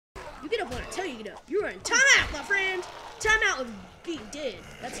get up when I tell you to get up. You are in timeout, my friend. Timeout of being dead.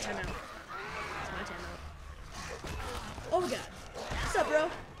 That's a timeout. That's my timeout. Oh my god. What's up, bro?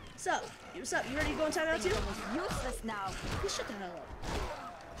 What's up? What's up? You ready to go in timeout too? Useless now. You shut the hell up.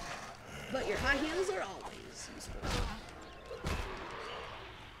 But your high heels are always useful.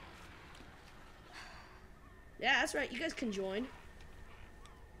 Yeah, that's right. You guys can join.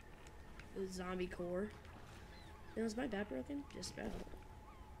 The zombie core. Now, is my bat broken? Just about.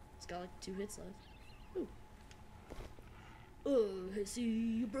 It's got like 2 hits left. Ooh. Oh, I see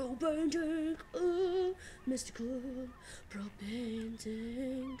you propane tank. Oh, mystical propane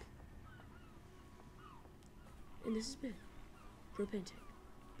tank. And this is big. Propane tank.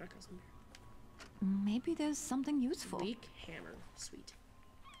 Back on somewhere. Maybe there's something useful. Weak hammer. Sweet.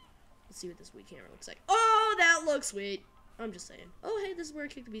 Let's see what this weak hammer looks like. Oh, that looks sweet. I'm just saying. Oh, hey, this is where I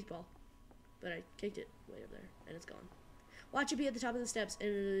kicked the beach ball. But I kicked it way up there, and it's gone. Watch it be at the top of the steps,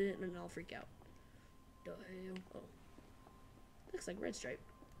 and I'll freak out. The hell? Oh. Looks like red stripe.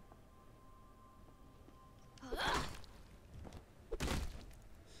 I was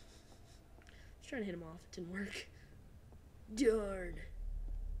trying to hit him off. It didn't work. Darn.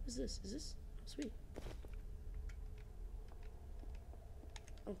 What's this? Is this? Oh, sweet.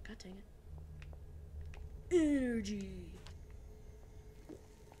 Oh, god dang it. Energy.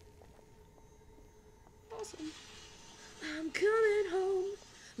 Awesome. I'm coming home.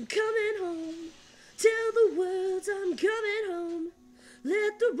 I'm coming home. Tell the world I'm coming home.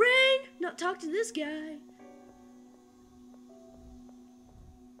 Let the rain not talk to this guy.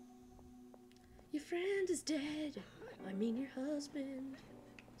 Your friend is dead. I mean your husband.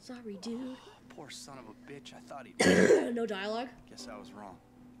 Sorry, dude. Poor son of a bitch. I thought he No dialogue? Guess I was wrong.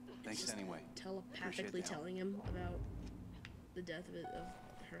 Thanks Just anyway. telepathically telling him about the death of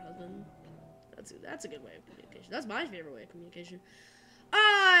her husband. That's a good way of communication. That's my favorite way of communication.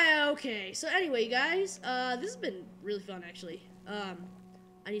 Okay. So anyway, guys, this has been really fun actually. I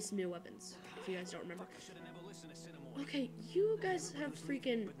need some new weapons. If you guys don't remember. Okay, you guys have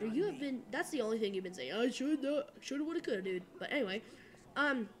freaking, or you have been. That's the only thing you've been saying. I shoulda, woulda, coulda, dude. But anyway,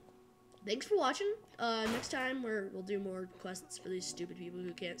 thanks for watching. Next time we'll do more quests for these stupid people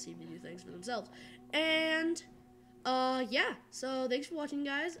who can't seem to do things for themselves. And yeah. So thanks for watching,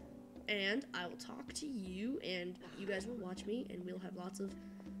 guys. And I will talk to you, and you guys will watch me, and we'll have lots of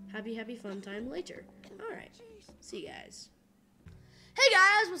happy fun time later. Alright, see you guys. Hey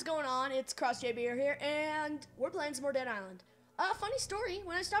guys, what's going on? It's CrossJB here, and we're playing some more Dead Island. Funny story,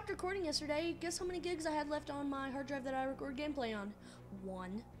 when I stopped recording yesterday, guess how many gigs I had left on my hard drive that I record gameplay on?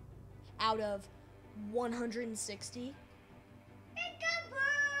 1 out of 160.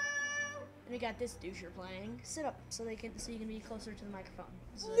 And we got this doucher playing. Sit up so you can be closer to the microphone.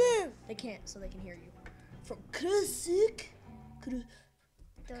 So they can't, so they can hear you. From classic.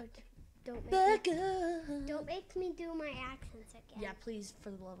 Don't make me do my accents again. Yeah, please, for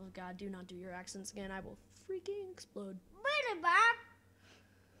the love of God, do not do your accents again. I will freaking explode. Billy Bob.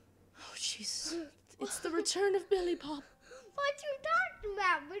 Oh Jesus! It's the return of Billy Bob. What you talking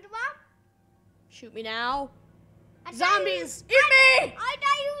about, Billy Bob? Shoot me now. I Zombies! Eat me! I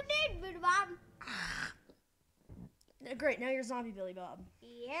thought you did, Billy Bob. Great, now you're zombie Billy Bob.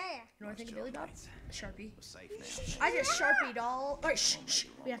 Yeah. You know what I think of Billy Bob? A Sharpie. We're safe now. I just Sharpied all. Alright, shh.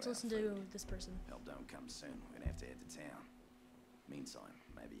 We have to listen to this person. Help don't come soon. We're gonna have to head to town. Meantime,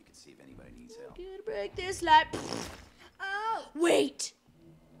 maybe you can see if anybody needs help. Gonna break this light. Oh. Wait.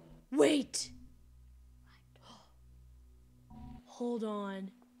 Hold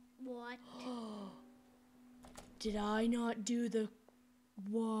on. What? Did I not do the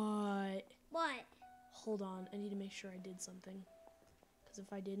what? What? Hold on, I need to make sure I did something. Because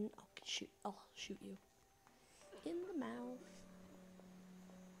if I didn't, I'll shoot you. In the mouth.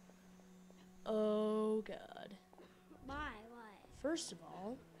 Oh god. Why? What? First of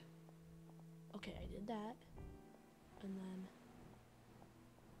all, okay, I did that. And then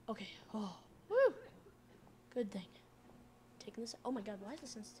okay. Oh. Woo! Good thing. Taking this. Oh my god, why is the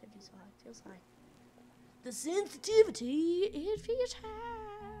sensitivity so high? It feels high. The sensitivity, it feels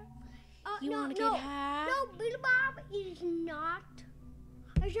high. You wanna get high? No, Billy Bob is not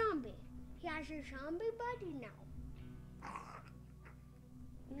a zombie. He has a zombie body now.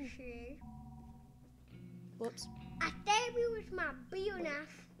 See? Whoops. I stabbed you with my beer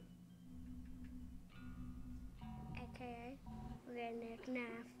knife. Okay, redneck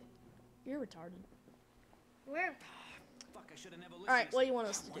knife. You're retarded. Where? Fuck, I should have never listened. Alright, what do you want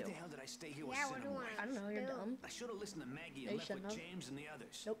us to do? What the hell did I stay here with Yeah, what do you Cinnamon? want? I don't know, you're dumb. I should have listened to Maggie Yeah, and you left shouldn't with have. James and the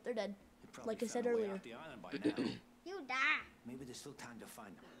others. Nope, they're dead. They probably Like I said found a way earlier. off the island by now. You die. Maybe there's still time to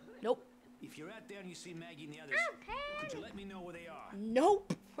find them. Nope. If you're out there and you see Maggie and the others, could you let me know where they are?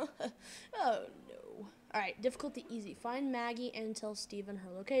 Nope. Oh no. Alright, difficulty easy. Find Maggie and tell Steven her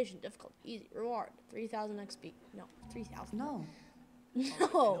location. Difficulty easy. Reward 3,000 XP. No, 3,000. No. I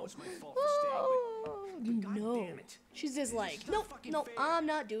know it's my fault for staying, but No. God damn it. She's just like, It's not nope, fucking nope, fair." I'm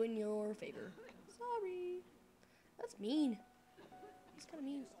not doing your favor. Sorry. That's mean. That's kind of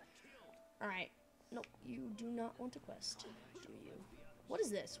mean. Alright. Nope, you do not want a quest, do you? What is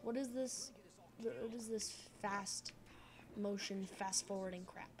this? What is this? What is this fast motion, fast forwarding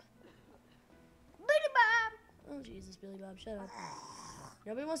crap? Billy Bob. Oh, Jesus, Billy Bob, shut up.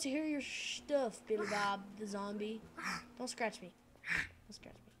 Nobody wants to hear your stuff, Billy Bob, the zombie. Don't scratch me. Don't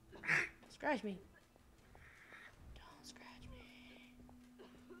scratch me. Don't scratch me. Don't scratch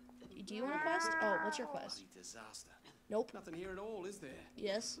me. Do you want a quest? Oh, what's your quest? Bloody disaster. Nope. Nothing here at all, is there?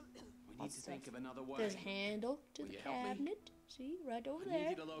 Yes. We need to think of another way. There's a handle to Will the you help me? cabinet. See, right over I need there.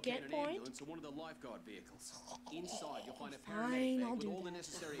 you to locate Can't an point. ambulance or one of the lifeguard vehicles. Inside, you'll find a Fine, paramedic I'll bag with do all the that.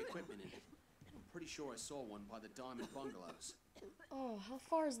 necessary equipment in it. I'm pretty sure I saw one by the Diamond Bungalows. Oh, how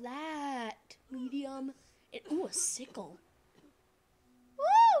far is that? Medium. And, ooh, a sickle.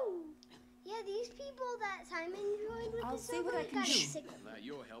 Woo! Yeah, these people that Simon joined with I'll this see what I over can got do. sick. Without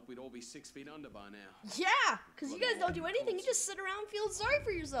your help, we'd all be 6 feet under by now. Yeah, because you guys don't do anything. You just sit around and feel sorry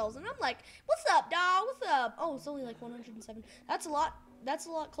for yourselves. And I'm like, what's up, dog? What's up? Oh, it's only like 107. That's a lot. That's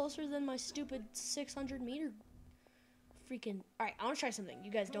a lot closer than my stupid 600 meter freaking. All right, I want to try something.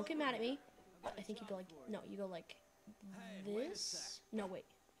 You guys don't get mad at me. I think you go like, no, you go like this. No, wait.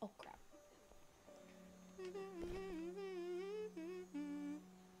 Oh, crap.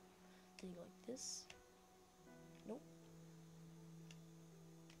 Then you go like this. Nope.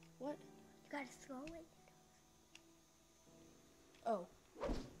 What? You gotta throw it. Oh.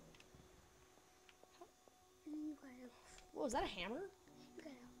 And you gotta, What was that, a hammer? you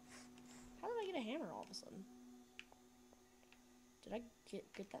gotta. How did I get a hammer all of a sudden? Did I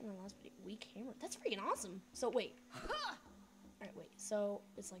get that in my last video? Weak hammer. That's freaking awesome. So wait. Alright, wait. So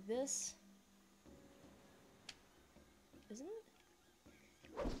it's like this. Isn't it?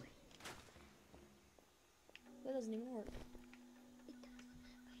 That doesn't even work.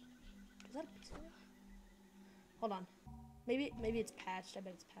 Is that a piece of it? Hold on. Maybe it's patched. I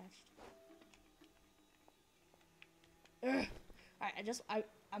bet it's patched. Ugh. Alright,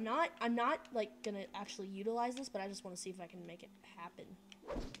 I'm not like gonna actually utilize this, but I just want to see if I can make it happen.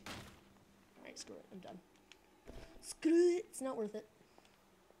 Alright, screw it. I'm done. Screw it. It's not worth it.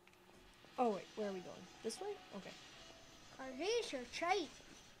 Oh wait, where are we going? This way? Okay. Cause these are cheap.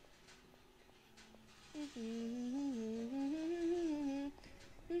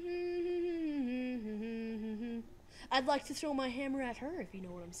 I'd like to throw my hammer at her, if you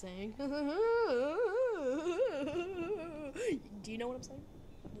know what I'm saying. Do you know what I'm saying?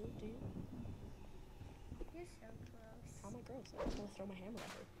 Do you? You're so gross. How am I gross? I just want to throw my hammer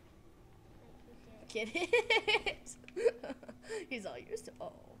at her. Like you did. Get it? He's all yours to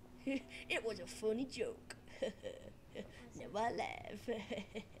all. It was a funny joke. Now I laugh.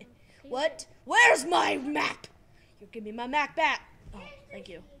 What? Where's my map? You give me my map back. Oh, thank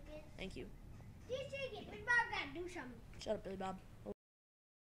you. Thank you. Just take it. But Bob gotta do something. Shut up, Billy Bob.